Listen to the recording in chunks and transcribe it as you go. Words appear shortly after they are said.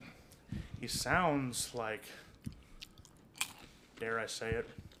He sounds like, dare I say it,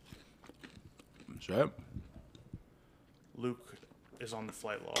 Sure. Luke is on the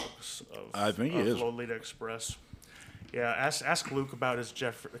flight logs of, I think he is. Lolita Express. Yeah, ask Luke about his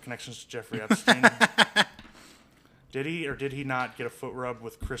connections to Jeffrey Epstein. Did he or did he not get a foot rub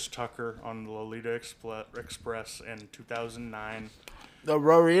with Chris Tucker on the Lolita Express in 2009? The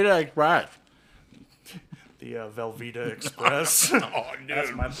Lolita Express. The Velveeta Express. Oh, dude.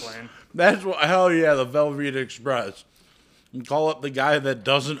 That's my plane. That's what, hell yeah, the Velveeta Express. You call up the guy that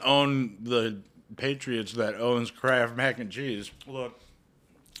doesn't own the Patriots that owns Kraft mac and cheese. Look,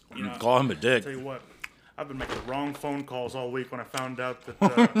 You call him a dick. tell you what, I've been making the wrong phone calls all week when I found out that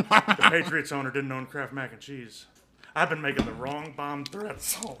the Patriots owner didn't own Kraft mac and cheese. I've been making the wrong bomb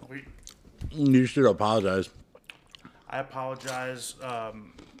threats all week. You should apologize. I apologize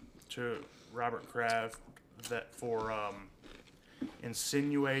to Robert Kraft for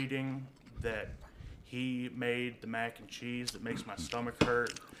insinuating that he made the mac and cheese that makes my stomach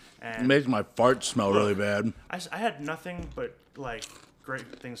hurt. It And makes my fart smell really bad. I had nothing but like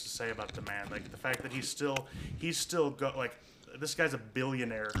great things to say about the man. Like the fact that he's still like this guy's a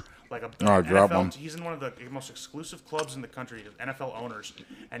billionaire. Like a drop him. He's in one of the most exclusive clubs in the country, NFL owners,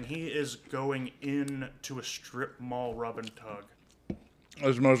 and he is going into a strip mall rub and tug.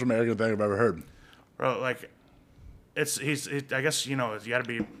 That's the most American thing I've ever heard. Bro, like I guess you got to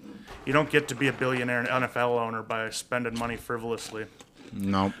be. You don't get to be a billionaire and NFL owner by spending money frivolously.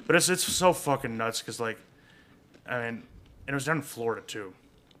 No. But it's so fucking nuts because, like, I mean, and it was done in Florida too.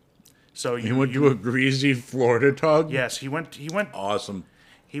 So He went to a greasy Florida tug? Yes, he went. Awesome.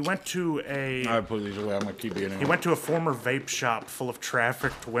 He went to a. All right, put these away. I'm going to keep eating. He went to a former vape shop full of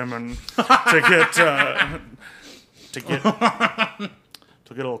trafficked women to get to get a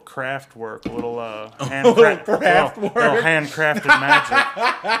little craft work, a little handcrafted magic.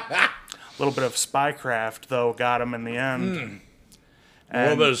 A little bit of spycraft though got him in the end. A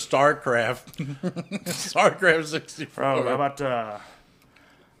little bit of StarCraft. StarCraft 64. Bro, about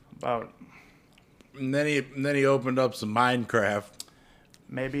And then he opened up some Minecraft.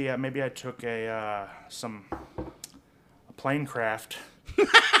 maybe I took a plane craft.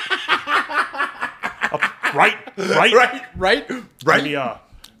 Right.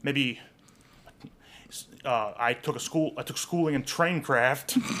 Maybe I took schooling in train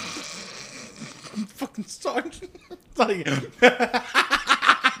craft. Fucking start.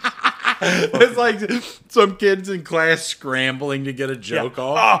 It's like some kids in class scrambling to get a joke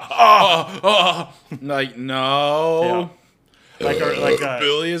off. Like, no. Yeah.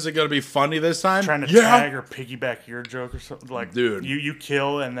 Billy, is it going to be funny this time? Trying to tag or piggyback your joke or something. Like, dude. You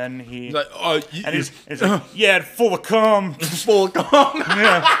kill and then he. Like, and he's like, yeah, full of cum. Full of cum.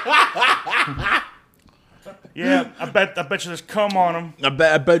 Yeah. Yeah, I bet you there's cum on him. I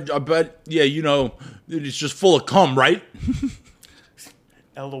bet. Yeah, it's just full of cum, right?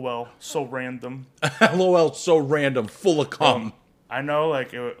 LOL, so random. LOL, so random, full of cum. I know,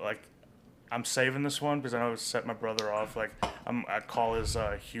 I'm saving this one because I know it would set my brother off. Like, I call his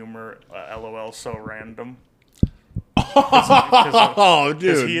humor LOL, so random. Oh,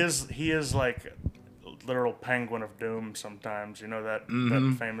 dude. He is like literal penguin of doom sometimes. You know that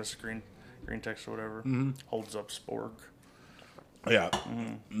famous green text or whatever holds up Spork. Yeah,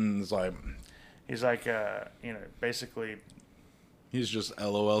 it's like he's like basically he's just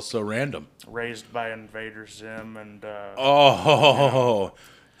LOL so random. Raised by Invader Zim and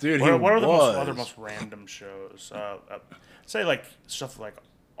dude, what are the other most random shows? Say like stuff like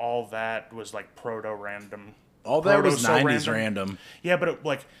All That was like proto random. All That was 90s random. Yeah, but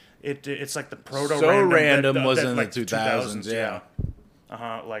it's like the proto so random was in like the 2000s. Yeah.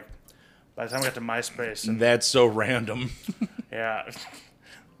 Like by the time we got to MySpace, and that's so random. Yeah.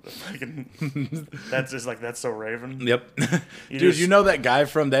 That's so Raven. Yep. Dude, you know that guy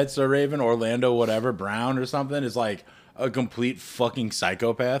from That's So Raven, Orlando whatever Brown or something, is like a complete fucking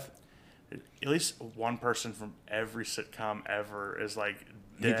psychopath. At least one person from every sitcom ever is like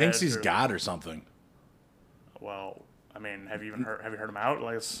dead. He thinks he's God or something. Well, I mean, have you heard him out?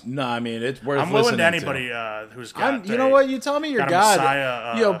 Like, no, I mean, it's worth I'm willing to anybody who's got. You know what? You tell me you're God.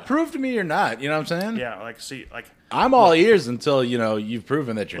 Messiah, prove to me you're not. You know what I'm saying? Yeah, I'm all ears until you've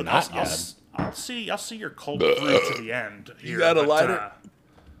proven that you're not God. I'll see your cult through to the end. You got a lighter.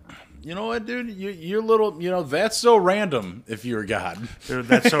 You know what, dude? You're little. That's so random. If you're God, dude,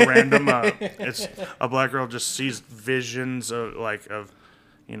 that's so random. It's a black girl just sees visions of. I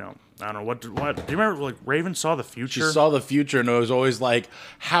don't know what. Do you remember? Raven saw the future. She saw the future, and it was always like,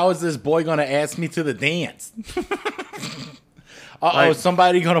 "How is this boy gonna ask me to the dance?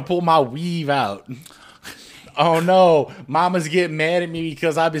 Somebody gonna pull my weave out." Oh no, mama's getting mad at me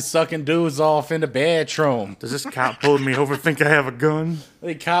because I've been sucking dudes off in the bathroom. Does this cop pulling me over think I have a gun?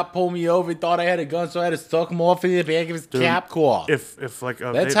 The cop pulled me over, thought I had a gun, so I had to suck him off in the back of his cap car. If like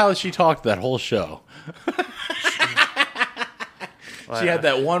That's how she talked that whole show. She had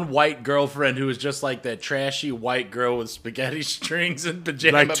that one white girlfriend who was just like that trashy white girl with spaghetti strings and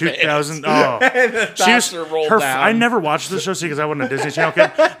pajama like 2000. pants. Oh, she was rolled her. down. I never watched this show because I wasn't a Disney Channel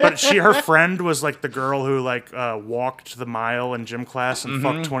kid. But her friend was like the girl who like walked the mile in gym class and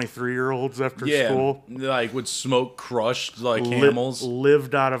fucked 23-year-olds after school. Like would smoke crushed like camels.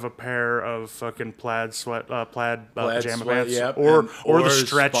 Lived out of a pair of fucking plaid pajama sweat, pants, yep. or Or the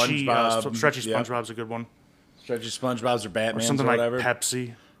stretchy SpongeBob. stretchy Yep. SpongeBob's a good one. Stretchy SpongeBob's or Batman's Or something or whatever. like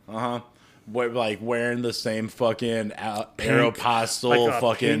Pepsi. Like wearing the same fucking Aeropostale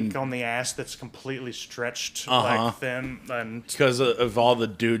fucking pink on the ass that's completely stretched, like thin, and because of all the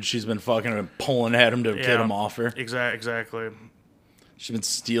dudes she's been fucking and pulling at him to get him off her. Exactly. She's been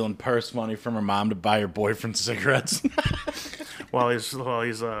stealing purse money from her mom to buy her boyfriend cigarettes. While he's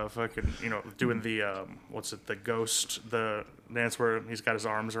fucking doing the the ghost the dance where he's got his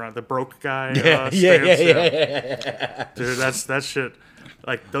arms around the broke guy. Yeah. Dude, that shit.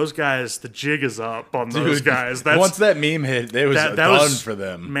 Like those guys, the jig is up on those guys. Once that meme hit, it was done for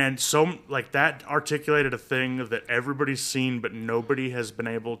them. Man, so like that articulated a thing that everybody's seen, but nobody has been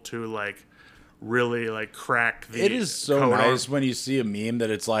able to like really like crack the. It is so code nice on. when you see a meme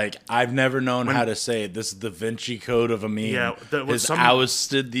that it's like, I've never known how to say it. This is the Vinci Code of a meme. Yeah, has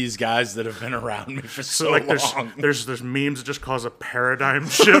ousted these guys that have been around me for so like long. there's memes that just cause a paradigm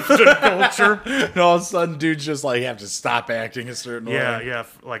shift in culture. And all of a sudden, dudes just like have to stop acting a certain way. Yeah,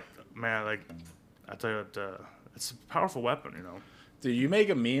 like man, like I tell you what, it's a powerful weapon, Dude, you make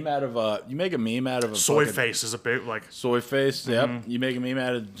a meme out of a Soy fucking face is a big like soy face. Yep. You make a meme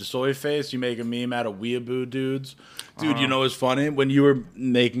out of soy face. You make a meme out of weeaboo dudes. Dude, you know what's funny? When you were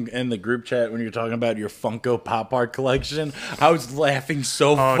making in the group chat when you were talking about your Funko Pop Art collection, I was laughing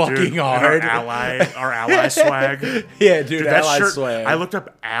so fucking dude, hard. Our ally swag. Yeah, dude, That Ally shirt, swag. I looked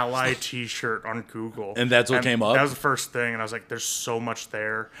up ally T-shirt on Google, And that's what came up? That was the first thing, and I was like, "There's so much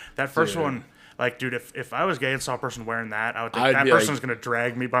there." That first Dude. one, like, dude, if I was gay and saw a person wearing that, I would think I'd that be person's like- gonna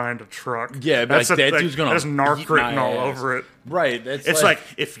drag me behind a truck. Yeah, but like, that dude's gonna There's narc beat my written all ass. over it. Right. It's like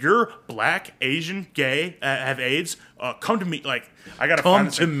if you're black, Asian, gay, have AIDS, come to me. Like I gotta Come find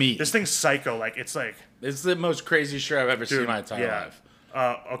this to thing. me. This thing's psycho. Like it's like it's the most crazy shirt I've ever seen in my entire life.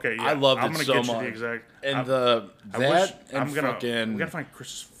 Okay, yeah. I loved I'm it gonna so get much. you the exact. And I that wish, and I'm gonna. fucking. We gotta find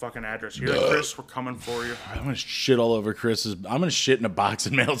Chris's fucking address. Here, Chris, we're coming for you, I'm gonna shit all over Chris's. I'm gonna shit in a box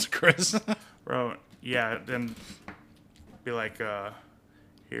and mail to Chris. bro. Yeah, then be like,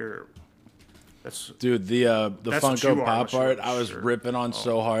 here. That's Dude, the That's what Funko you are, Pop sure, art, I was sure. ripping on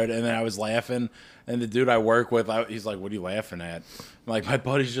so hard, and then I was laughing. And the dude I work with, he's like, "What are you laughing at?" I'm like, my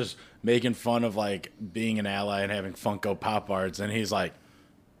buddy's just making fun of like being an ally and having Funko Pop arts, and he's like,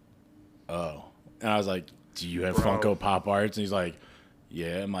 "Oh," and I was like, "Do you have Bro. Funko Pop arts?" And he's like,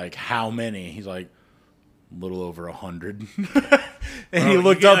 "Yeah." I'm like, "How many?" He's like, "A little over 100." And he you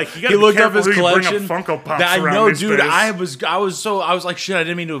looked gotta- up. you He gotta be looked up careful his who you bring up collection. Funko Pops I around know, these dude. days. I was like, shit. I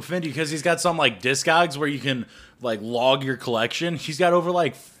didn't mean to offend you because he's got some like Discogs where you can like log your collection. He's got over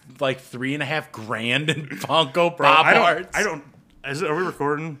like $3.5 grand in Funko bro. Pop I arts. don't. Are we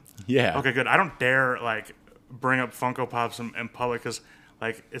recording? Yeah. Okay, good. I don't dare like bring up Funko Pops in public because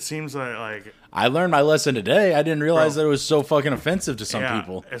like it seems like I learned my lesson today. I didn't realize Bro. that it was so fucking offensive to some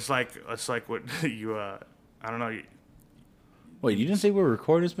people. It's like what you I don't know, Wait, you didn't say we were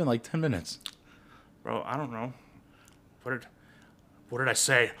recording? It's been like 10 minutes. bro. I don't know. What did I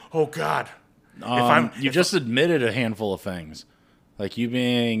say? Oh God. You just admitted a handful of things. Like you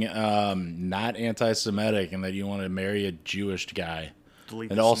being not anti-Semitic and that you want to marry a Jewish guy.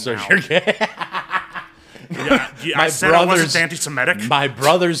 Delete And this also now. you're gay. I said I wasn't anti-Semitic. My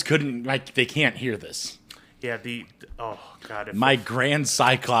brothers couldn't, like, they can't hear this. Yeah, oh God. My grand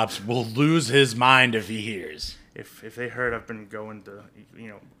Cyclops will lose his mind if he hears. If they heard I've been going to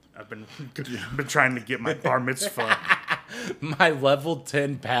I've been trying to get my bar mitzvah. My level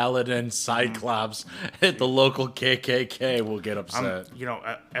 10 paladin Cyclops at the local KKK will get upset.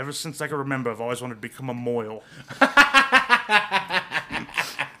 Ever since I can remember, I've always wanted to become a moil.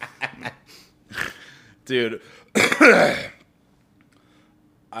 Dude,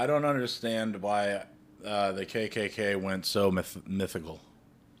 I don't understand why the KKK went so mythical.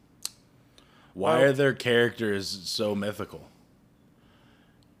 Why Well- are their characters so mythical?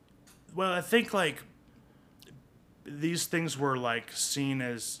 Well, I think like these things were like seen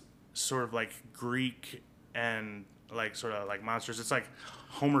as sort of like Greek and like sort of like monsters. It's like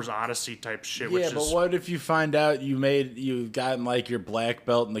Homer's Odyssey type shit. Yeah, which but is, what if you find out you've gotten like your black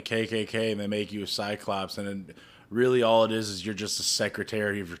belt in the KKK and they make you a Cyclops and then really all it is you're just a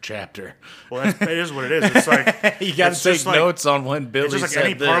secretary of your chapter. Well, that is what it is. It's like you got to take notes on when Billy it's just like said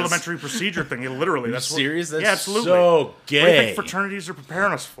any this. parliamentary procedure thing. Literally, that's serious? That's yeah, absolutely. so gay. What do you think fraternities are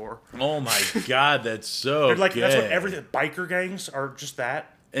preparing us for? Oh my god, that's so They're like gay. that's what everything. Biker gangs are just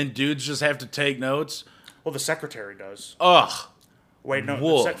that. And dudes just have to take notes. Well, the secretary does. Ugh. Wait, no.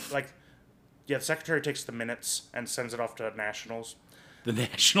 Wolf. The secretary takes the minutes and sends it off to nationals. The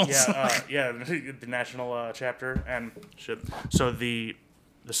Nationals. Yeah, the national chapter and shit. So the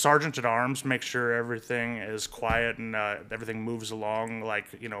sergeant at arms makes sure everything is quiet and everything moves along like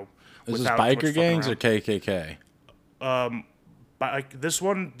Is this without much biker fucking gangs or around. KKK? Like this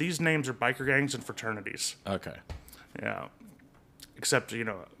one, these names are biker gangs and fraternities. Okay. Yeah. Except,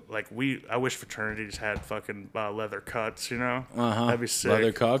 like I wish fraternities had fucking leather cuts, That'd be sick.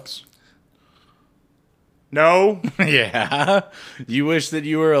 Leather cucks? No. Yeah. You wish that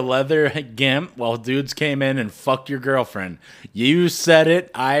you were a leather gimp while dudes came in and fucked your girlfriend. You said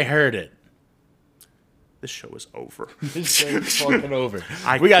it. I heard it. This show is over. This show's fucking over.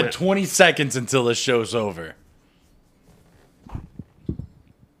 We got quit. 20 seconds until the show's over.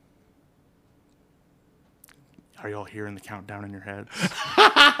 Are y'all hearing the countdown in your head?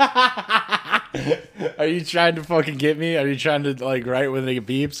 Are you trying to fucking get me? Are you trying to, like, right when it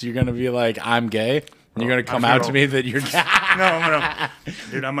beeps, you're going to be like, I'm gay? And you're going to come out to me that you're gay? No,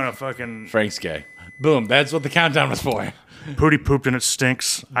 I'm gonna fucking... Frank's gay. Boom. That's what the countdown was for. Pootie pooped and it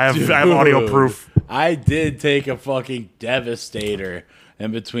stinks. I have audio proof. I did take a fucking devastator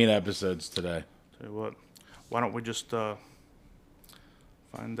in between episodes today. Tell you what, why don't we just find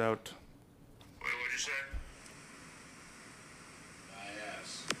out... What'd you say? My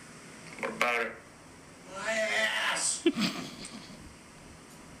ass. What about it? My ass.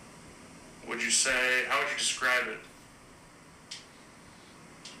 Would you say, how would you describe it?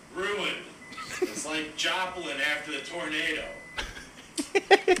 Ruined. It's like Joplin after the tornado.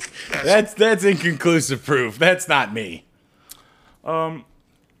 That's inconclusive proof. That's not me.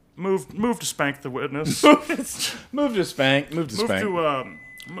 Move to spank the witness. Move to Spank. Move to Move Spank. to,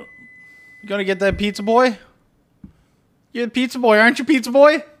 You gonna get that pizza boy? You're the pizza boy, aren't you, pizza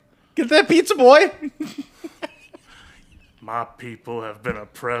boy? Get that pizza boy. my people have been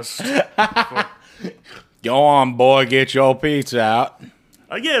oppressed. Go on, boy, get your pizza out.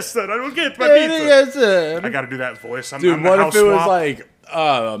 Yes, son, I will get my pizza. Yes, sir. I gotta do that voice. Dude, I'm the what house if it was swap. like,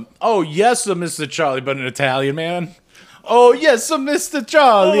 oh, yes, sir, Mr. Charlie, but an Italian man? Oh, yes, sir, Mr.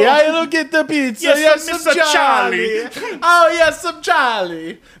 Charlie. Oh. I will get the pizza. Yes, Yes, sir, sir, Mr. Charlie. Oh, yes, sir,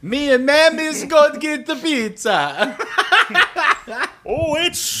 Charlie. Me and Mammy's going to get the pizza. Oh,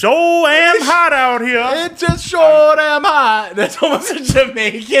 it's so damn hot out here. It just sure damn hot. That's almost a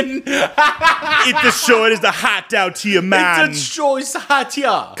Jamaican. It just sure is the hot out here, man. It just sure is hot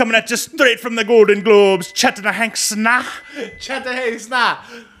here. Coming at you straight from the Golden Globes, chatting a Hank Snah. Chatterhays na.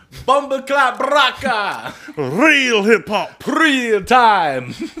 Bumbleclap braca. Real hip hop. Real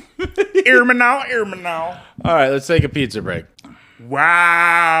time. Hear me now, hear me now. All right, let's take a pizza break.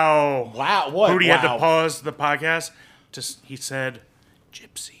 Wow. Wow, what? Hootie had to pause the podcast. He said,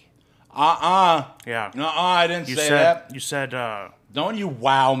 gypsy. Yeah. I didn't You say said, that. you said, Don't you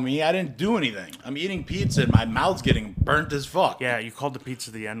wow me. I didn't do anything. I'm eating pizza and my mouth's getting burnt as fuck. yeah, you called the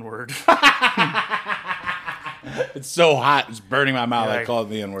pizza the N-word. It's so hot. It's burning my mouth. Yeah, I call it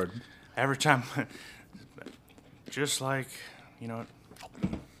the N-word. Every time. Just like, you know what?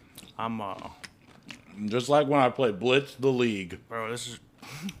 I'm, Just like when I played Blitz the League. bro, this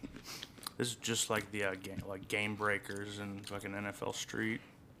is just like the game breakers and fucking NFL Street,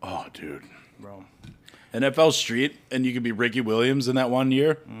 Oh, dude. bro. NFL Street, and you could be Ricky Williams in that one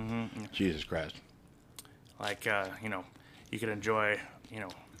year? Mm-hmm. Jesus Christ. Like, you could enjoy,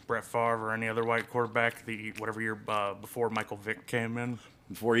 Brett Favre or any other white quarterback whatever year before Michael Vick came in.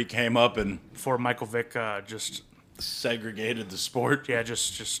 Before he came up and Before Michael Vick just segregated the sport.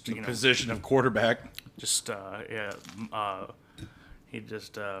 just Position of quarterback. he just what's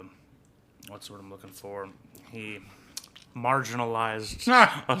the word I'm looking for? He marginalized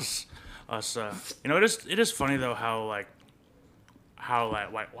us. It is funny though how are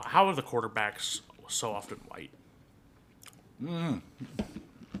the quarterbacks so often white?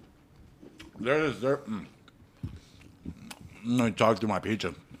 Let me talk through my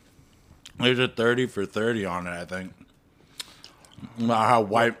pizza. There's a 30 for 30 on it, I think. About how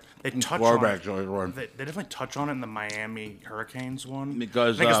white They touch quarterbacks on always were. They definitely touch on it in the Miami Hurricanes one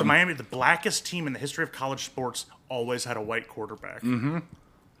Because, the blackest team in the history of college sports, always had a white quarterback. Mm-hmm.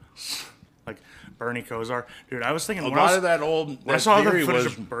 like Bernie Kosar. Dude, I was thinking A when I lot was- of that old when I saw the theory footage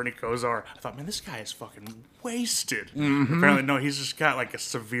was of Bernie Kosar, I thought, man, this guy is fucking wasted. Mm-hmm. Apparently, no, he's just got like a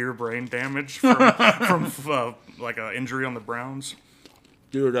severe brain damage from like an injury on the Browns.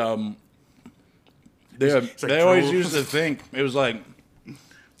 dude. They like always drool. used to think it was like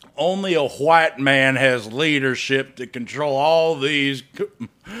only a white man has leadership to control all these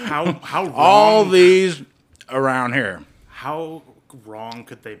How wrong? all these around here. How wrong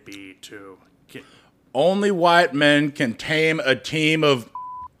could they be to get? Only white men can tame a team of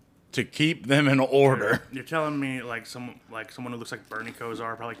to keep them in order. You're telling me like someone who looks like Bernie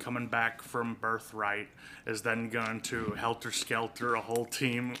Kosar, probably coming back from Birthright, is then going to helter skelter a whole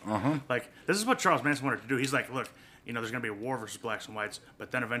team. Like this is what Charles Manson wanted to do. He's like, look, you know, there's gonna be a war versus blacks and whites,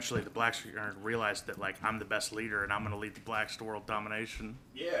 but then eventually the blacks are gonna realize that like I'm the best leader and I'm gonna lead the blacks to world domination.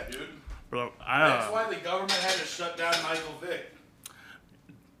 Yeah, dude. Bro, why the government had to shut down Michael Vick.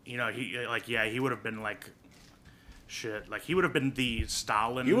 you know, he would have been like. Shit, like he would have been the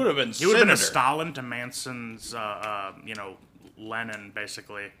Stalin. He would have been He would have been a senator. Stalin to Manson's, you know, Lenin,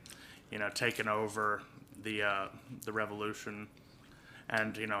 basically. You know, taking over the revolution,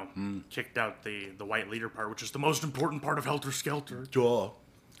 and you know, kicked out the white leader part, which is the most important part of Helter Skelter. Duh.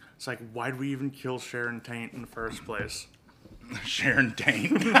 It's like, why'd we even kill Sharon Tate in the first place? Sharon Tate.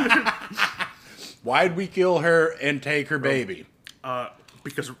 Why'd we kill her and take her baby?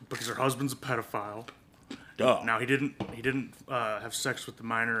 Because her husband's a pedophile. Duh. Now he didn't have sex with the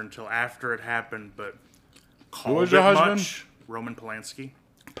minor until after it happened, but Who was called your it husband? much. Roman Polanski,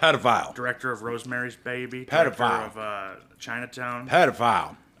 Pedophile. director of Rosemary's Baby, Pedophile. director of Chinatown.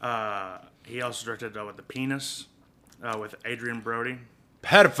 Pedophile. He also directed with The Penis with Adrian Brody.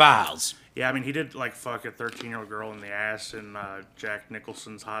 Pedophiles. Yeah, I mean he did like fuck a 13-year-old girl in the ass in Jack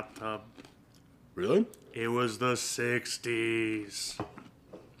Nicholson's Hot Tub. Really? It was the 60s.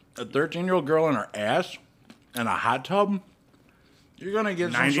 A 13-year-old girl in her ass and a hot tub? You're gonna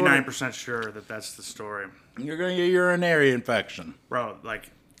get some sort 99% sure that that's the story. of, you're gonna get urinary infection. Bro, like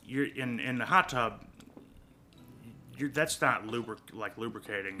you're in the hot tub. That's not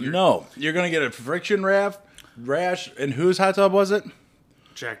lubricating. No, you're gonna get a friction rash. And whose hot tub was it?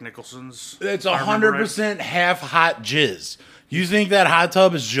 Jack Nicholson's. It's I remember 100% half hot jizz. You think that hot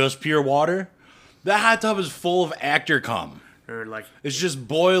tub is just pure water? That hot tub is full of actor cum. right. Or like, It's just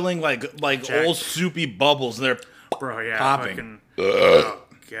boiling like Jack- old soupy bubbles, and they're bro, yeah, popping. fucking. Oh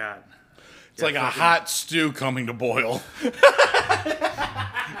god. it's like a hot stew coming to boil.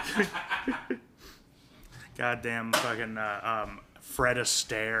 Goddamn fucking Fred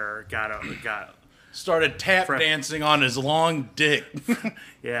Astaire got Started tap dancing on his long dick,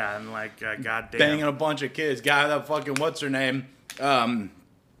 yeah, and like goddamn banging a bunch of kids. Got that fucking what's her name? Animal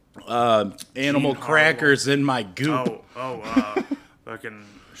Jean crackers in my goop. Fucking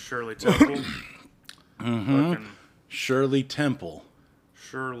Shirley Temple. Fucking Shirley Temple.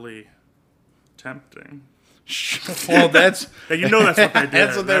 Shirley Tempting. Well, that's Yeah, you know that's what they did.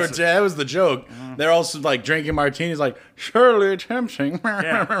 that's what they were. That's That was the joke. They're also like drinking martinis, like Shirley tempting,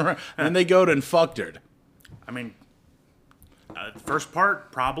 Yeah. and then they go to and fucked her. I mean, first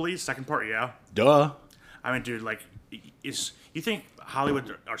part probably. Second part, yeah. Duh. I mean, dude, like, you think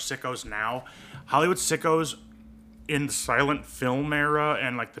Hollywood are sickos now? Hollywood sickos in the silent film era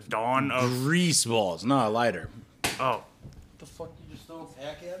and like the dawn of Grease balls, no, a lighter. oh, The fuck you just throw a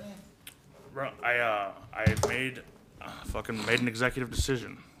pack at me? bro, I made an executive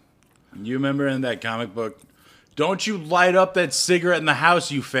decision. You remember in that comic book? Don't you light up that cigarette in the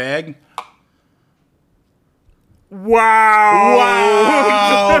house, you fag! Wow!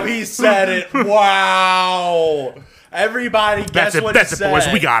 Wow, he said it. Wow. Everybody, guess what That's he it, said. boys.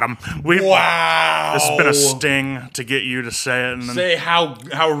 We got him. Wow. This has been a sting to get you to say it, and then Say how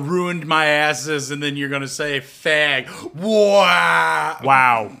ruined my ass is, and then you're gonna say fag.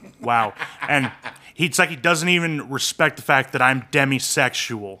 Wow. wow. And it's like he doesn't even respect the fact that I'm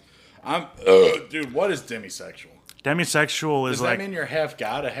demisexual. I'm, dude. What is demisexual? Demisexual is Does like that mean you're half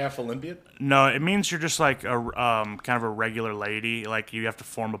god, a half Olympian? no, it means you're just like a kind of a regular lady. Like you have to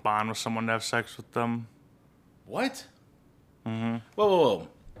form a bond with someone to have sex with them. What? Mm-hmm. Whoa.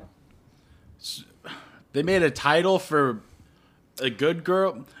 They made a title for a good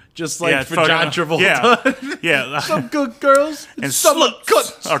girl, just like for fucking- John Travolta. Yeah, Some good girls and some sluts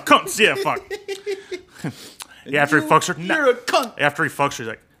cunts. or cunts. Yeah, fuck. Yeah, after he fucks her, You're a cunt. after he fucks her, he's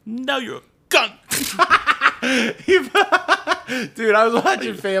like, "No, you're a cunt." Dude, I was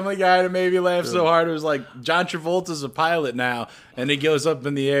watching Family Guy and it made me laugh so hard. It was like John Travolta's a pilot now, and he goes up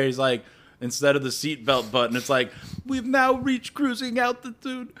in the air. He's like, instead of the seatbelt button, it's like, we've now reached cruising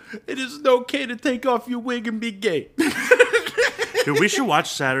altitude. It is okay to take off your wig and be gay. Dude, we should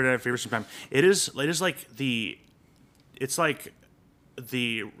watch Saturday Night Fever sometime. It's like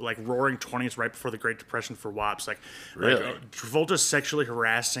the Roaring '20s, right before the Great Depression for WAPs. Really? Travolta's sexually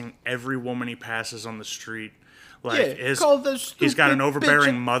harassing every woman he passes on the street. He's got an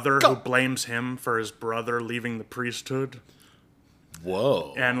overbearing mother who blames him for his brother leaving the priesthood.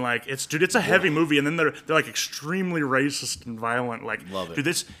 Whoa. And it's a heavy movie, and then they're like extremely racist and violent. Like, love it. Dude,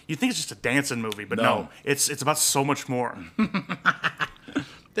 you think it's just a dancing movie, but no, it's about so much more.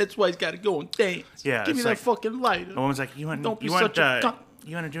 That's why he's got to go and dance. Yeah, Give me it's that like- fucking lighter. The woman's like, you want Don't be such a cunt.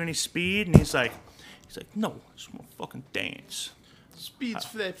 you want to do any speed? And he's like, no, I just want to fucking dance. Speeds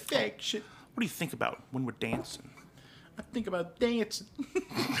for that fag shit. What do you think about when we're dancing? I think about dancing.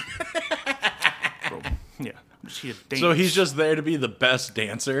 Bro, yeah, I'm just here to dance. So he's just there to be the best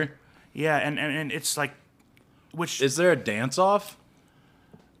dancer? yeah, and it's like, which Is there a dance-off?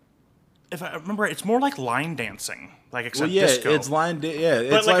 if I remember, it's more like line dancing, like except Well, yeah, disco. it's line. Yeah,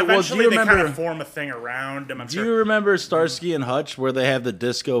 but it's like. Well, do eventually you they kind remember? of form a thing around him. I'm Do sure. you remember Starsky and Hutch where they have the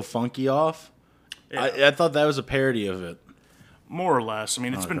disco funky off? Yeah. I thought that was a parody of it. More or less. I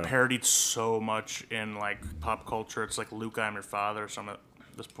mean, it's been Okay. parodied so much in like pop culture. It's like Luke, I'm your father, or something at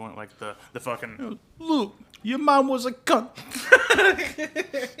this point. Like the fucking Luke, your mom was a cunt.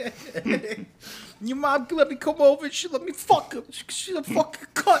 Your mom let me come over and she let me fuck her. She's a fucking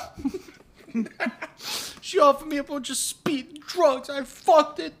cunt. She offered me a bunch of speed and drugs. I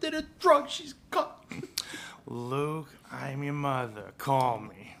fucked her, did a drug. She's a cunt. Luke, I'm your mother. Call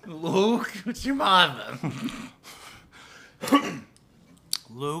me. Luke, it's your mother.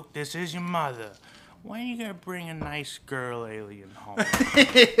 Luke, this is your mother. When are you gonna bring a nice girl alien home?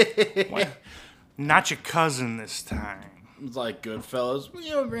 Why- Not your cousin this time. It's like Goodfellas.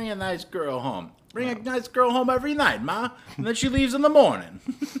 You know, bring a nice girl home. Bring a nice girl home every night, Ma. And then she leaves in the morning.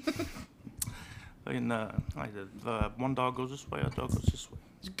 The one dog goes this way, a dog goes this way.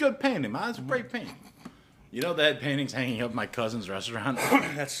 It's a good painting, Ma. It's a great painting. You know that painting's hanging up my cousin's restaurant?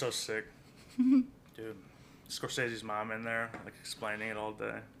 That's so sick. Dude, Scorsese's mom in there, like explaining it all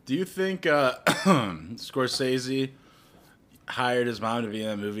day. Do you think Scorsese hired his mom to be in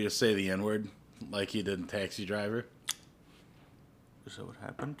that movie to say the N-word like he did in Taxi Driver? Is that what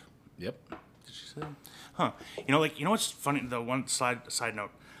happened? Yep. Did she say? Huh. You know what's funny? The one side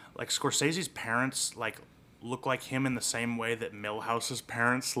note, like Scorsese's parents look like him in the same way that Milhouse's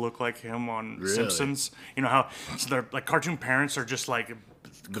parents look like him on Really? Simpsons. You know how they're like cartoon parents are just like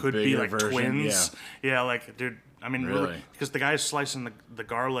could be bigger like version, twins. Yeah, like dude. I mean, Really? because the guy slicing the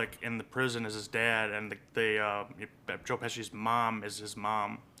garlic in the prison is his dad, and Joe Pesci's mom is his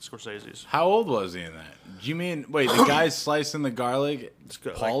mom, Scorsese's. How old was he in that? Do you mean, wait, the guy slicing the garlic,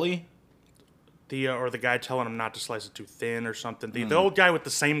 good, Paulie? Or the guy telling him not to slice it too thin or something. Hmm. The old guy with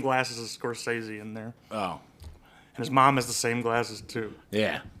the same glasses as Scorsese in there. Oh, And his mom has the same glasses too.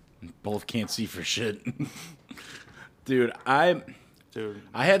 yeah. Both can't see for shit. Dude, I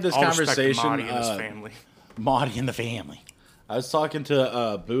had this all respect to conversation. Marty and his family. Marty and the family. I was talking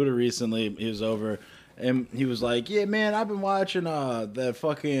to Buddha recently. He was over, and he was like, "Yeah, man, I've been watching that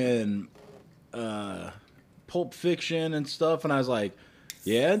fucking Pulp Fiction and stuff." And I was like,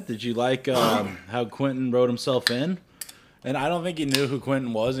 "Yeah, did you like how Quentin wrote himself in?" And I don't think he knew who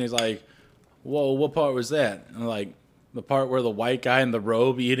Quentin was. And he's like, "Whoa, what part was that?" And I'm like, the part where the white guy in the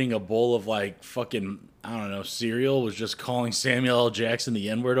robe eating a bowl of like fucking, I don't know, cereal was just calling Samuel L. Jackson the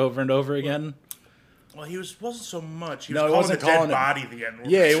N-word over and over again. Well, he wasn't so much. He No, was he calling wasn't the dead calling it- body the N-word.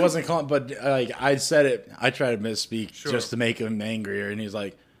 Yeah, he wasn't calling, but like I said it, I tried to misspeak Sure. just to make him angrier, and he's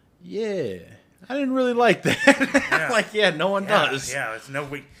like, "Yeah, I didn't really like that." I'm like, yeah, no one does. Yeah, it's no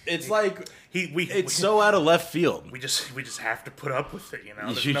we. It's like we. it's so out of left field. We just have to put up with it. You know,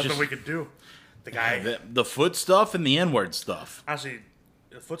 there's You nothing just- we could do. The guy. The foot stuff and the N-word stuff. Honestly,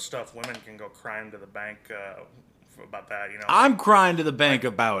 the foot stuff. Women can go crying to the bank about that. You know. I'm crying to the bank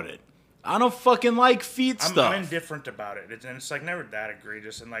about it. I don't fucking like feet stuff. I'm indifferent about it. And it's like never that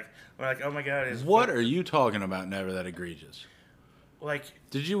egregious. And like, we're like, oh my god, his What foot- are you talking about? Never that egregious. like?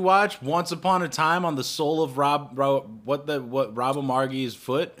 Did you watch Once Upon a Time on the Soul of Robo Margie's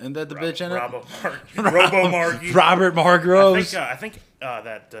foot? And that the bitch in it? Robo Margie. Robert Margroves. I think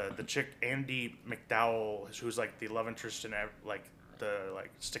that the chick Andy McDowell, who's like the love interest in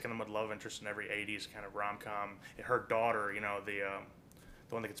sticking them with love interest in every '80s kind of rom com. Her daughter, you know, the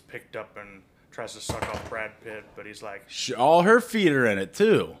one that gets picked up and tries to suck off Brad Pitt, but he's like, All her feet are in it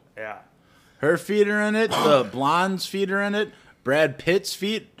too. yeah, Her feet are in it. The blonde's feet are in it. Brad Pitt's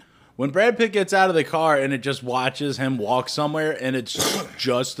feet. When Brad Pitt gets out of the car and it just watches him walk somewhere and it's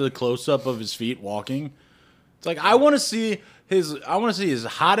just the close up of his feet walking, it's like I want to see I want to see his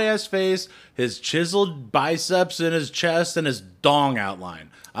hot ass face, his chiseled biceps in his chest, and his dong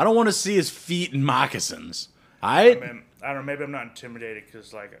outline. I don't want to see his feet and moccasins. Alright? Man, I don't know. Maybe I'm not intimidated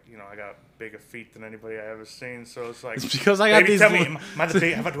because, like, I got bigger feet than anybody I ever seen. So it's like, It's because I got baby, these. tell me, do I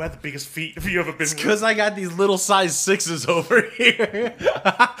have the biggest feet? Have you ever been? Because I got these little size 6s over here.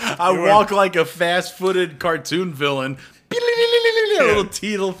 I walk like a fast-footed cartoon villain. Little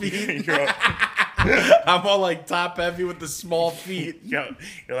teetle feet. I'm all like top heavy with the small feet. You're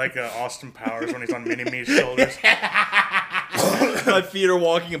like Austin Powers when he's on Mini-Me's shoulders. My feet are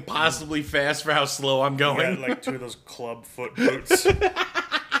walking impossibly fast for how slow I'm You going. got like 2 of those club foot boots.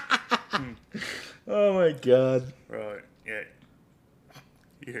 Oh my god. Right. Yeah.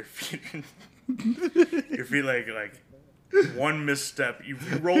 Your feet. Your feet like one misstep. You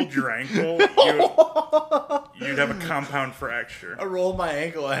rolled your ankle. You'd have a compound fracture. I rolled my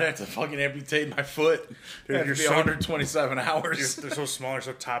ankle. I'd have to fucking amputate my foot. Dude, It'd you're be so- 127 hours. They're so small, they're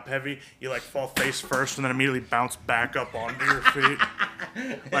so top heavy. You like fall face first and then immediately bounce back up onto your feet.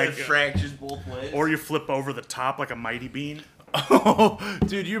 Like fractures both ways. Or you flip over the top like a mighty bean. Oh,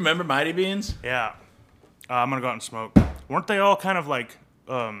 dude, you remember Mighty Beans? Yeah. I'm gonna go out and smoke. Weren't they all kind of like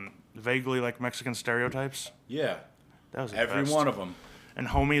vaguely like Mexican stereotypes? Yeah. That was the Every best. one of them. And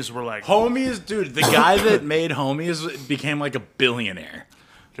homies were like, Homies, dude, the guy that made Homies became like a billionaire.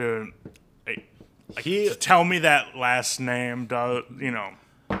 dude, hey, He, tell me that last name,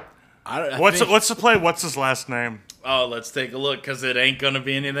 what's what's the play? What's his last name? Oh, let's take a look, because it ain't gonna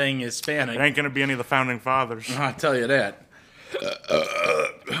be anything Hispanic. It ain't gonna be any of the founding fathers. I'll tell you that.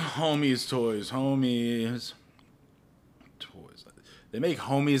 Homies toys, Homies toys. They make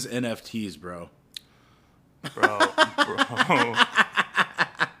Homies NFTs, bro. Bro.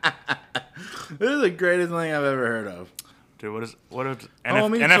 This is the greatest thing I've ever heard of. Dude, what is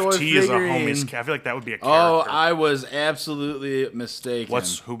Homie toy NFT is a figurine. homies. I feel like that would be a character. Oh, I was absolutely mistaken.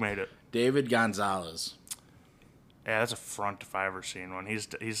 Who made it? David Gonzalez? Yeah, that's a front if I ever seen one. He's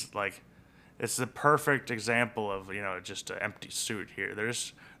like, it's the perfect example of just an empty suit here.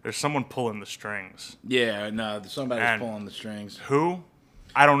 There's someone pulling the strings. Yeah, no, somebody's And- pulling the strings. Who?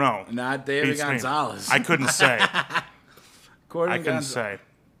 I don't know. Not David Beats me. Gonzalez. I couldn't say. According I to couldn't Gonza- say.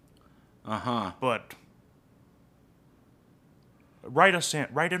 Uh-huh. But write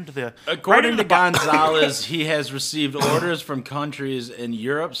into the. According to Gonzalez, he has received orders from countries in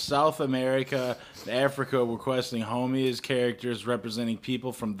Europe, South America, and Africa requesting homies characters representing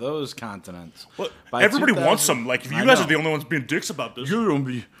people from those continents. Well, By everybody 2000 wants some. Like, if you I guys know. are the only ones being dicks about this. You don't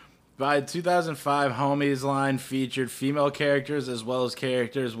be. By 2005, Homies line featured female characters as well as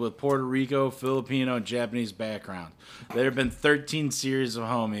characters with Puerto Rico, Filipino, and Japanese background. There have been 13 series of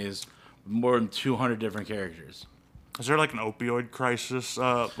Homies with more than 200 different characters. Is there like an opioid crisis,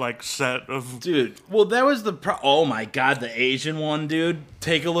 like set of? Dude, well, that was the oh my god, the Asian one, dude.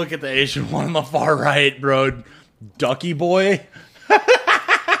 Take a look at the Asian one on the far right, bro. Ducky Boy.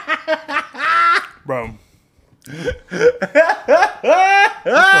 Bro.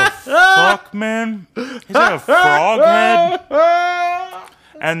 What the fuck, man? He's got a frog head.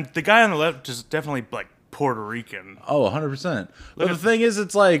 And the guy on the left is definitely like Puerto Rican. Oh, 100%. But the thing is,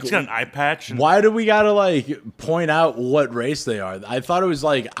 it's like, He's got an eye patch. And why do we gotta like point out what race they are? I thought it was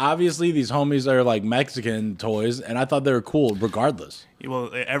like, obviously these homies are like Mexican toys, and I thought they were cool regardless. well,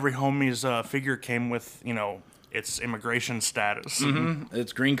 every homie's figure came with its immigration status,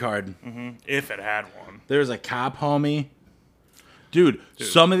 It's green card. if it had one. There's a cop homie. Dude,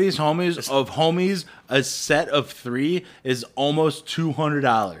 some of these homies, a set of 3 is almost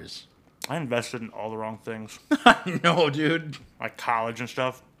 $200. I invested in all the wrong things, No, dude. like college and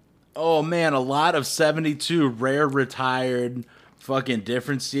stuff. Oh man, a lot of 72 rare retired fucking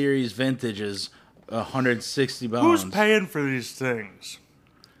different series vintages, 160 bones. Who's paying for these things?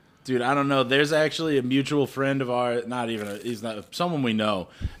 Dude, I don't know. There's actually a mutual friend of ours, he's not someone we know,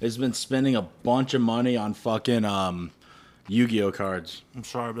 has been spending a bunch of money on fucking Yu-Gi-Oh cards. I'm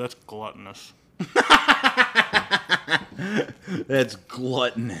sorry, but that's gluttonous. That's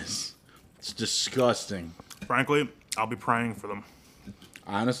gluttonous. It's disgusting. Frankly, I'll be praying for them.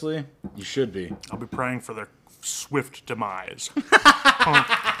 Honestly, you should be. I'll be praying for their swift demise.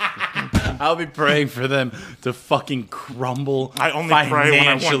 I'll be praying for them to fucking crumble I only pray when I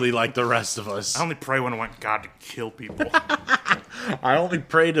want- financially like the rest of us. I only pray when I want God to kill people. I only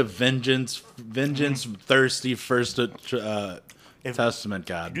pray to vengeance thirsty First Testament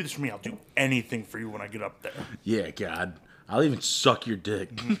God. Do this for me, I'll do anything for you when I get up there. Yeah, God. I'll even suck your dick.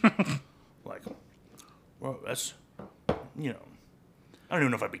 Like, well, that's, I don't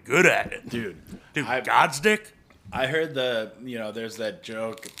even know if I'd be good at it. Dude, God's dick? I heard there's that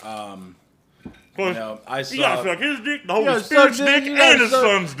joke. Plus, I you saw. gotta suck his dick, the You Holy gotta Spirit's suck dick, you gotta and his suck-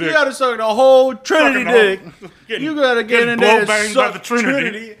 son's dick. You gotta suck the whole Trinity Fucking dick. getting- You gotta get getting in there and blow-banged by suck the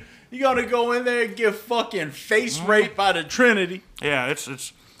Trinity. You gotta go in there and get fucking face raped by the Trinity. Yeah,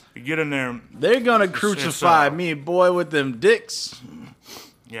 it's you get in there. They're gonna crucify me, boy, with them dicks.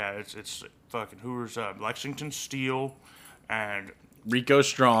 Yeah, it's fucking who's Lexington Steele and Rico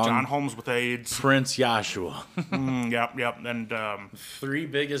Strong, John Holmes with AIDS. Prince Joshua. Yep, and 3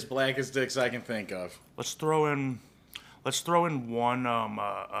 biggest, blackest dicks I can think of. let's throw in one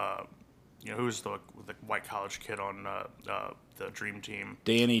who's the white college kid on the Dream Team.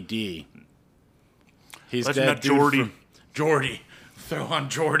 Danny D. He's Let's that not dude Jordy. from- Jordy. Throw on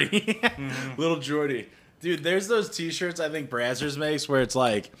Jordy. Little Jordy. Dude, there's those t-shirts I think Brazzers makes where it's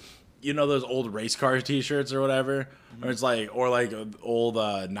like, you know those old race car t-shirts or whatever? Or it's like, or like old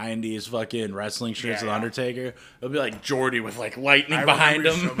 90s fucking wrestling shirts Yeah, of yeah. Undertaker. It'll be like Jordy with like lightning I behind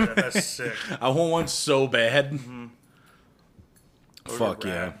remember you him. showed me that. That's sick. I want one so bad. Those Fuck are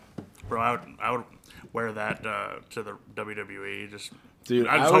yeah. rad. Bro, I would wear that to the WWE. Just Dude,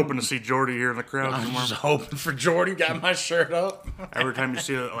 I was I would- hoping to see Jordy here in the crowd I'm somewhere. just hoping for Jordy. Got my shirt up. Every time you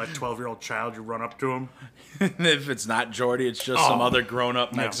see a 12-year-old child, you run up to him. If it's not Jordy, it's just some Oh. other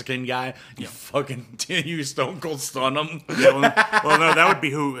grown-up Mexican guy. You fucking you Stone Cold stun him. Yeah, well, no, that would be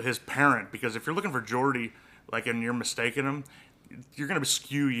his parent. Because if you're looking for Jordy, and you're mistaking him, you're gonna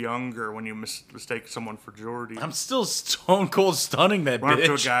skew younger when you mistake someone for Jordy. I'm still Stone Cold stunning that Run up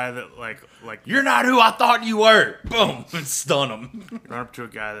to a bitch. guy that like You're not who I thought you were. Boom, and stun him. run up to a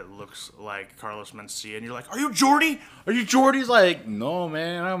guy that looks like Carlos Mencia, and you're like, "Are you Jordy?" Are you Jordy's like, no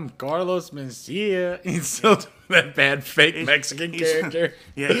man, I'm Carlos Mencia. He's still doing that bad fake Mexican character.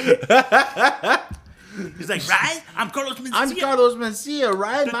 Yeah. He's like, "Right? I'm Carlos Mencia." I'm Carlos Mencia,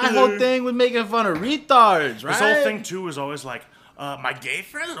 right? My whole thing was making fun of retards, right? His whole thing too is always like, my gay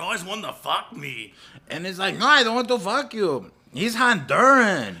friend always wanted to fuck me. And it's like, no, I don't want to fuck you. He's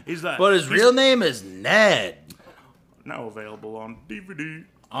Honduran. He's like- but his he's- real name is Ned. Now available on DVD.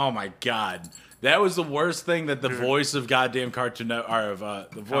 Oh my god. That was the worst thing that the voice of goddamn Cartoon Network, or of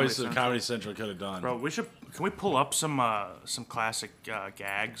the voice of Central. Comedy Central could have done. Bro, can we pull up some classic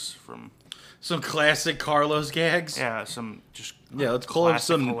gags from? Some classic Carlos gags. Yeah, some just Let's pull up classic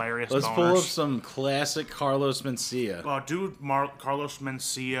some. hilarious Let's pull up boners. some classic Carlos Mencia. Oh, dude, Carlos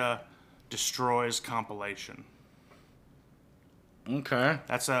Mencia destroys compilation. Okay.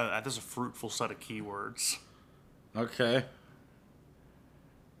 That's a fruitful set of keywords. Okay.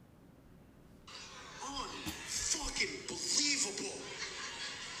 Unfucking believable.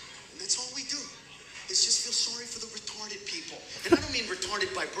 And that's all we do. Is just feel sorry for the retarded people. And I don't mean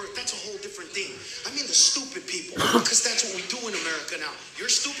retarded by birth. That's a whole different thing. I mean the stupid people. Because that's what we do in America now.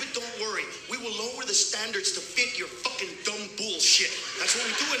 You're stupid, don't worry. We will lower the standards to fit your fucking dumb bullshit. That's what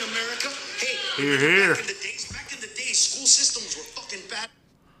we do in America. Hey, Hear, hear. back in the day, school systems were fucking bad.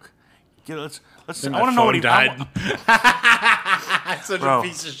 Yeah, let's. Then I want to know what he died. Such Bro. a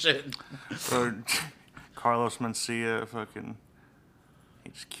piece of shit. Carlos Mencia, fucking. He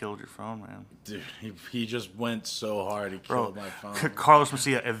just killed your phone, man. Dude, he just went so hard. He Bro, killed my phone. Carlos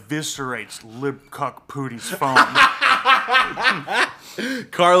Mencia eviscerates Lib Cuck Pootie's phone.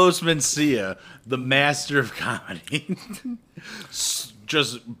 Carlos Mencia, the master of comedy,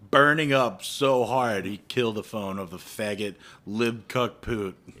 just burning up so hard he killed the phone of the faggot Lib Cuck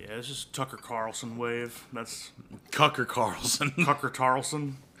Poot. Yeah, this is Tucker Carlson wave. That's Cucker Carlson. Tucker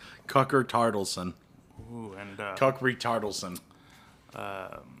Tarlson. Cucker Tartleson. Ooh, and Cuck Retartleson.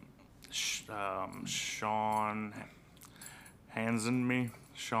 Sean Hansen me.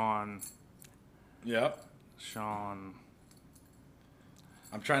 Sean.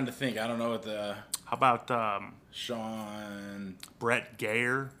 I'm trying to think. I don't know what the... How about Sean... Brett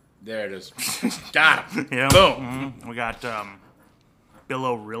Gayer? There it is. Got him. Yeah. Boom. We got Bill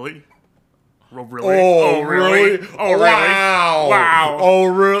O'Reilly. Oh, really? Oh, really? Wow. Wow. Oh,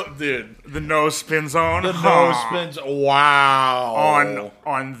 really? Dude. The nose spins on. The nose spins. Wow.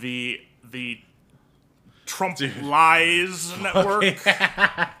 on the Trump Lies Network.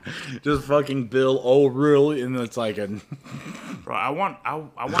 Just fucking Bill O'Reilly, and it's like a Bro, I want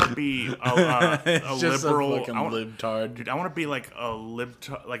to be a just liberal. a fucking libtard. Dude, I want to be like a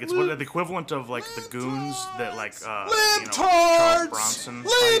libtard. Like it's what the equivalent of like the goons that like Charles Bronson.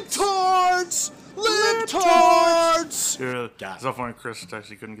 fights. Libtards! Dude, God. it's so funny. Chris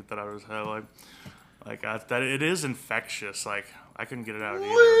actually couldn't get that out of his head. Like that. It is infectious. Like I couldn't get it out either.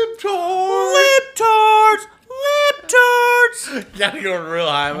 Libtards. Gotta go real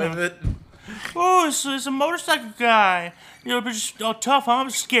high with it. Oh, it's a motorcycle guy. You know, but just tough. I'm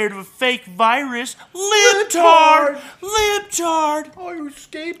scared of a fake virus. Libtard! Libtard! Oh, you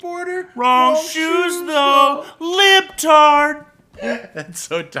skateboarder? Wrong shoes, though. Libtard! That's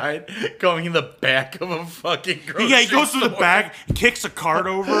so tight. Going in the back of a fucking grocery Yeah, he goes to the store. back, kicks a cart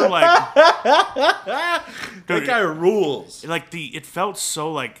over, like, That guy rules. it felt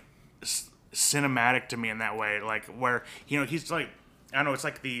so like cinematic to me in that way, like where he's like, I don't know, it's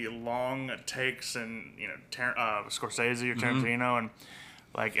like the long takes and Scorsese or Tarantino and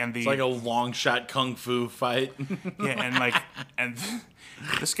like and the It's like a long shot kung fu fight. and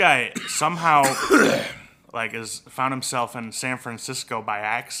this guy somehow like has found himself in San Francisco by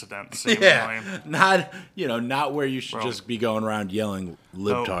accident. Seemingly. Yeah, not where you should just be going around yelling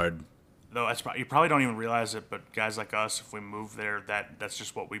libtard. Though you probably don't even realize it, but guys like us, if we move there, that's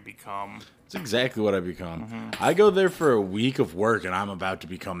just what we become. It's exactly what I become. Mm-hmm. I go there for a week of work, and I'm about to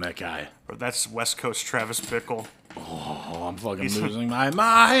become that guy. Or that's West Coast Travis Bickle. Oh, I'm fucking losing my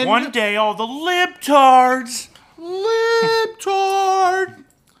mind. One day, all the libtards. libtard.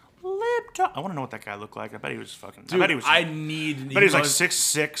 Libtard. I want to know what that guy looked like. I bet he was fucking. Dude, I bet he was. I need. bet he was like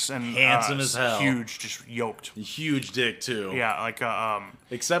 6'6" and handsome as hell. huge, just yoked. Huge dick too. Yeah, like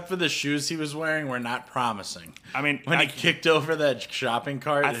Except for the shoes he was wearing were not promising. I mean, When he kicked over that shopping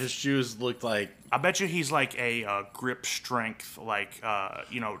cart, I- his shoes looked like. I bet you he's like a grip strength, like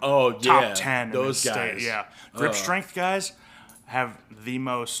Oh, top yeah, 10 in those his state. guys. Yeah, grip strength guys have the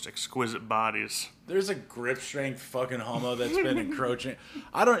most exquisite bodies. There's a grip strength fucking homo that's been encroaching.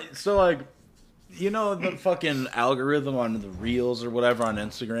 The fucking algorithm on the reels or whatever on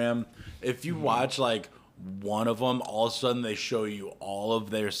Instagram. If you watch like one of them, all of a sudden they show you all of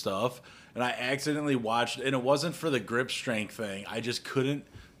their stuff. And I accidentally watched, and it wasn't for the grip strength thing. I just couldn't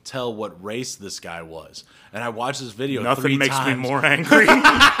tell what race this guy was. And I watched this video Nothing 3 makes times. me more angry.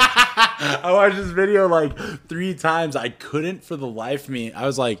 I watched this video like 3 times. I couldn't for the life of me. I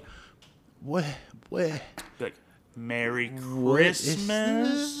was like, what? Like, Merry What is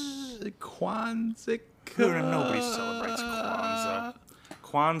Christmas. this? Kwanzaa. Nobody celebrates Kwanzaa.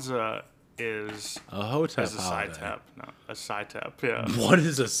 Kwanzaa is A hotep a holiday. SciTap. No, a SciTap. Yeah, What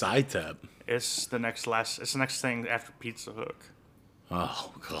is a SciTap? it's the next thing after Pizza Hook.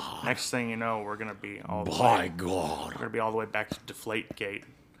 Oh God! Next thing you know, we're gonna be all the My way, God! we're gonna be all the way back to Deflategate,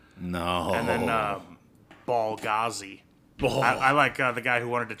 No. and then Ball Ghazi. Oh, I like the guy who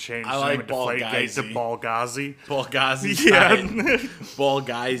wanted to change I the like name of Deflategate to Ball-Ghazi. Ball Ghazi. Ball-Ghazi. Yeah.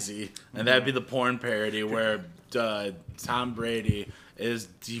 Ball-Ghazi. And that'd be the porn parody where Tom Brady is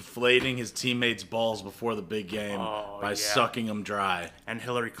deflating his teammates' balls before the big game by yeah. sucking them dry. And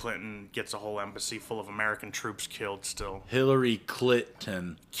Hillary Clinton gets a whole embassy full of American troops killed still. Hillary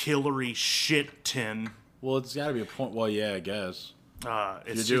Clinton. Hillary Shitton. Well, it's got to be a point. Well, yeah, I guess.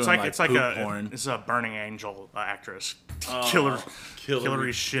 It's doing, like like, it's like poop porn. it's a Burning Angel actress. Hillary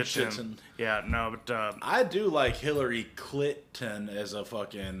Hillary Shitton. Shitton. Yeah, no, but I do like Hillary Clinton as a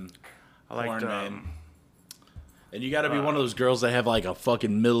fucking I liked porn name. And you got to be one of those girls that have like a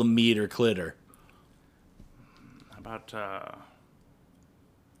fucking millimeter clitter. how about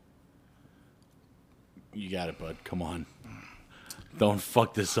You got it, bud. Come on. Don't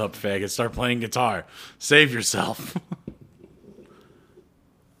fuck this up, faggot. Start playing guitar. Save yourself.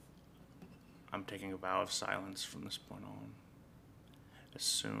 I'm taking a vow of silence from this point on. As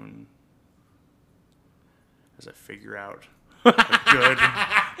soon as I figure out a good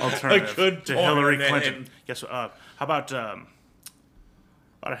alternative good to porn Hillary name. Clinton. Guess what? How about a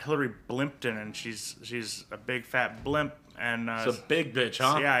Hillary Blimpton, and she's a big fat blimp, and It's a big bitch,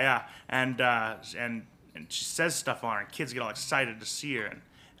 huh? yeah, and she says stuff on her, and kids get all excited to see her, and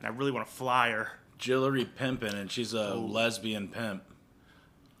I really want to fly her. Jillery pimpin', and she's a lesbian pimp.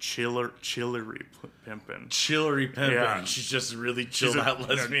 Chillery pimpin'. Chillery pimpin'. Yeah. She's just really chilled out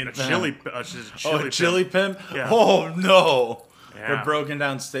lesbian a pimp. chili. She's a chili Oh, a chili pimp. pimp? Yeah. Oh, no. Yeah. Her broken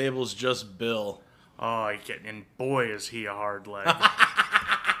down stable's just Bill. Oh, and boy, is he a hard leg.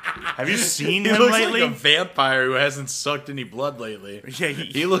 Have you seen He him looks lately? like a vampire who hasn't sucked any blood lately. Yeah,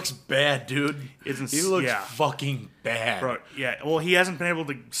 He looks bad, dude. He looks yeah. fucking bad. Bro, yeah. Well, he hasn't been able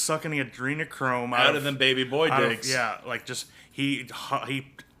to suck any adrenochrome Out of them baby boy out of- dicks. yeah, like just he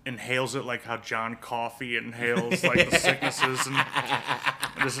inhales it like how John Coffey inhales like the sicknesses and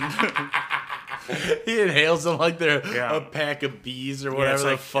He inhales them like they're Yeah. a pack of bees or it's whatever the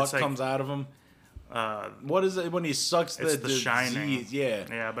like- fuck it's like- comes out of him. What is it when he sucks It's the The Shining. disease? Yeah,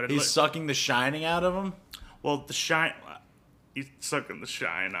 Yeah, but it he's look- sucking the shining out of him. well, the shine. He's sucking the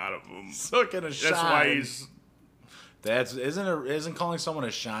shine out of him. Sucking a shine. That's why he's. Isn't calling someone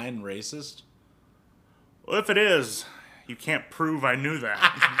a shine racist? Well, if it is, you can't prove I knew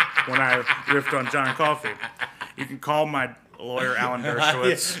that. when I riffed on John Coffey. You can call my lawyer, Alan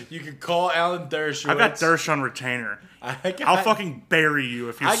Dershowitz. You can call Alan Dershowitz. I've got Dersh on retainer. I'll fucking bury you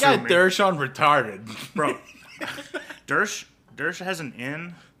if you I sue got me. Dersh on retarded. Bro, Dersh has an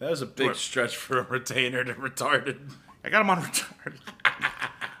in. That was a big What? stretch for a retainer to retarded. I got him on retarded.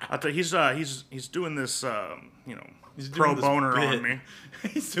 I'll tell you, he's doing this, He's doing pro this boner bit. on me.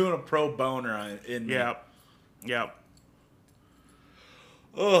 He's doing a pro boner in me. Yep.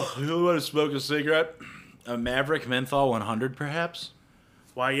 Oh, you want to smoke a cigarette? A Maverick Menthol 100, perhaps?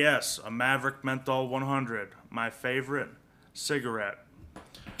 Why, yes, a Maverick Menthol 100, my favorite cigarette.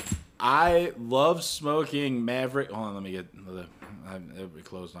 I love smoking Maverick. Hold on, let me get it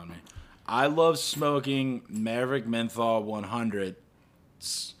closed on me. I love smoking Maverick Menthol 100.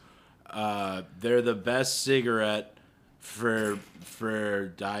 They're the best cigarette for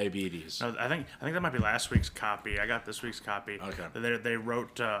diabetes. No, I think that might be last week's copy. I got this week's copy. Okay. They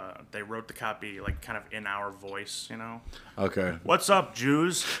wrote the copy like kind of in our voice, you know. Okay. What's up,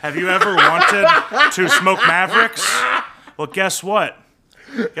 Jews? Have you ever wanted to smoke Mavericks? Well, guess what?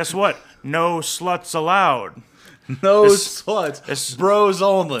 No sluts allowed. No This- sluts. this- Bros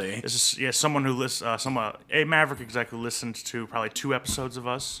only. This is someone who a Maverick exec who listened to probably 2 episodes of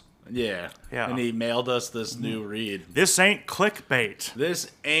us. Yeah. Yeah. And he mailed us this new read. This ain't clickbait.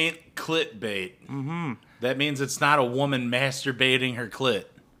 This ain't clitbait. Mm-hmm. That means it's not a woman masturbating her clit.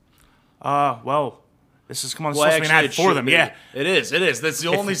 Well, this is supposed to be an ad it for should them. be. Yeah. It is. That's the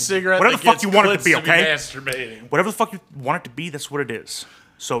only cigarette whatever that the fuck gets you want it to clits be, okay? masturbating. Whatever the fuck you want it to be, that's what it is.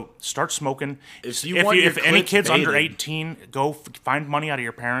 So start smoking. If you want your if any clits kids under baited. 18, go find money out of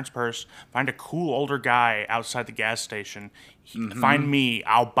your parents' purse. Find a cool older guy outside the gas station. Find me.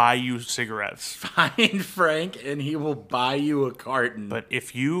 I'll buy you cigarettes. Find Frank and he will buy you a carton. But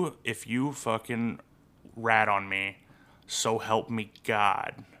if you fucking rat on me, so help me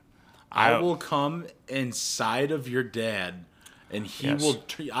God. I will come inside of your dad and Yes.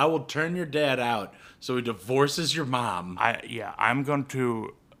 I will turn your dad out so he divorces your mom. I'm gonna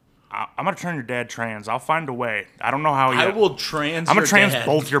turn your dad trans. I'll find a way. I don't know how yet. I will trans I'm your gonna trans dad.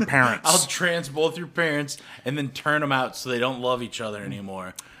 both your parents. I'll trans both your parents and then turn them out so they don't love each other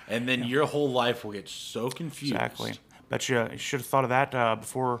anymore. And then your whole life will get so confused. Exactly. Bet you should have thought of that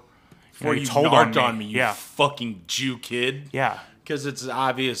before Before you you told narked on me. you Yeah. fucking Jew kid. Yeah. Because it's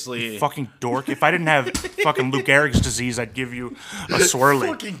obviously... Fucking dork. If I didn't have fucking Lou Gehrig's disease, I'd give you a swirly.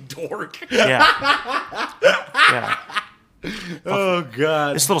 fucking dork. Yeah. Yeah. Oh,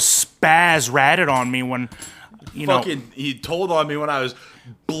 God. This little spaz ratted on me when, He told on me when I was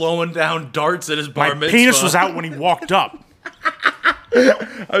blowing down darts at his bar my mitzvah. penis was out when he walked up.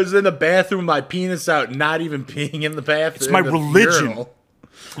 I was in the bathroom, my penis out, not even peeing in the bathroom. It's my in the religion. urinal.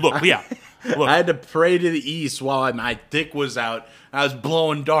 Look, yeah. Look, I had to pray to the east while my dick was out. I was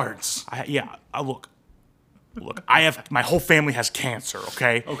blowing darts. Look, I have my whole family has cancer.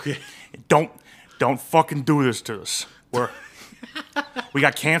 Okay. Okay. Don't fucking do this to us. We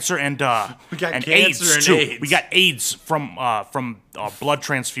got cancer and cancer AIDS and too. AIDS. We got AIDS from blood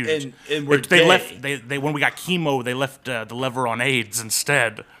transfusions. And we're they gay. left. They when we got chemo, they left the liver on AIDS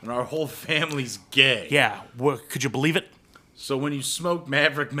instead. And our whole family's gay. Yeah. Could you believe it? So when you smoke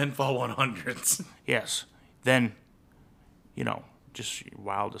Maverick Menthol 100s, Yes. Then, just your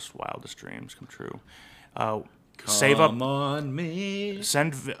wildest dreams come true. Save up. come on me. Post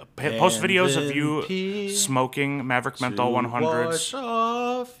And videos of then you pee smoking Maverick Menthol Wash 100s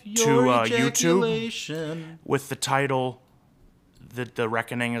off to, your YouTube. ejaculation. with the title "The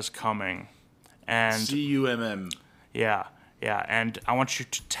Reckoning is Coming," and CUMM. yeah, and I want you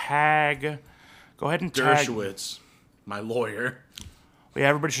to tag. Go ahead and tag. Dershowitz, my lawyer. Yeah,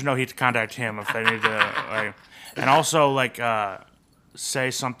 everybody should know he to contact him if they need to. And also,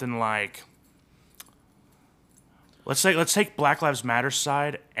 say something like, let's take Black Lives Matter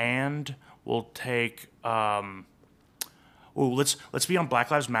side, and we'll take. Let's be on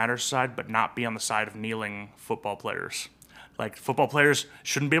Black Lives Matter side, but not be on the side of kneeling football players. Like, football players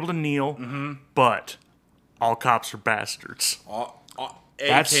shouldn't be able to kneel, but all cops are bastards.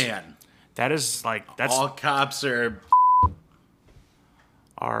 That is that's All cops are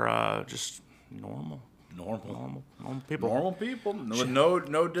just normal people. normal people with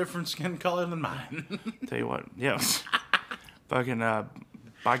no different skin color than mine. Tell you what, yeah. Fucking,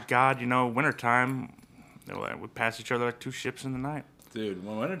 by God, wintertime, we pass each other like 2 ships in the night. Dude,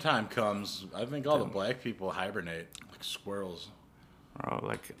 when wintertime comes, I think all the black people hibernate like squirrels.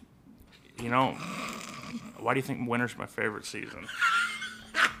 Bro, why do you think winter's my favorite season?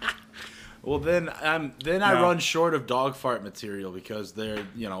 Well, then I No. run short of dog fart material because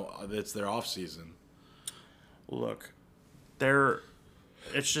it's their off season. Look, there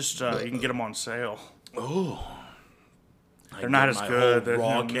It's just you can get them on sale. Oh. They're not as good. They're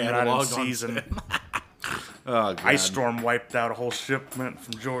raw not in catalog on season. Oh, God. Ice storm wiped out a whole shipment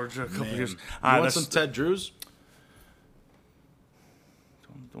from Georgia a couple Man. years. You want That's some Ted Drews?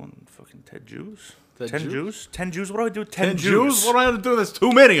 doing fucking Ted Jews. Ted 10 Jews? Jews? 10 Jews? What do I do with 10 Jews? Jews? What do I have to do? There's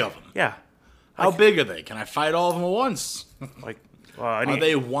too many of them. Yeah. How big are they? Can I fight all of them at once? Like, Are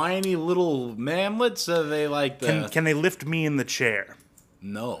they whiny little mamlets? Are they like the... can they lift me in the chair?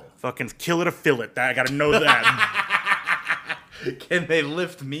 No. Fucking kill it or fill it. I gotta know that. Can they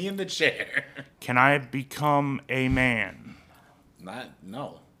lift me in the chair? Can I become a man?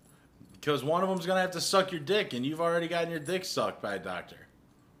 No. Because one of them's going to have to suck your dick, and you've already gotten your dick sucked by a doctor.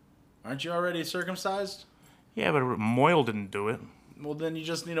 Aren't you already circumcised? Yeah, but Moyle didn't do it. Well, then you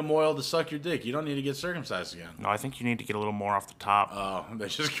just need a moil to suck your dick. You don't need to get circumcised again. No, I think you need to get a little more off the top. Oh, they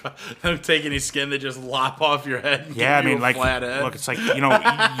just don't take any skin. They just lop off your head. And Yeah, I give you mean, a like, flat head. look, it's like, you know,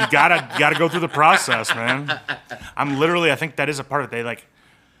 you gotta go through the process, man. I think that is a part of it.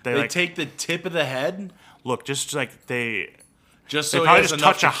 They take the tip of the head look, just like they just so he probably has just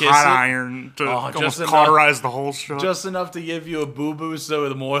enough touch to a kiss hot it. iron to Oh, almost just enough. cauterize the whole shit. Just enough to give you a boo-boo so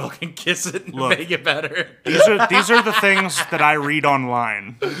the moil can kiss it and Look. make it better. These are the things that I read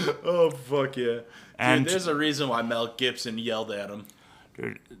online. Oh, fuck yeah. And- Dude, there's a reason why Mel Gibson yelled at him.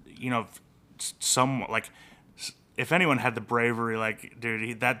 Dude, you know, if anyone had the bravery, like,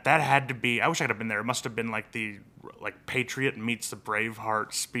 dude, that had to be. I wish I could have been there. It must have been like the Patriot meets the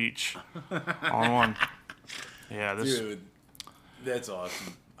Braveheart speech, all in one. Yeah, this. Dude, that's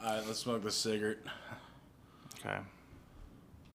awesome. All right, let's smoke the cigarette. Okay.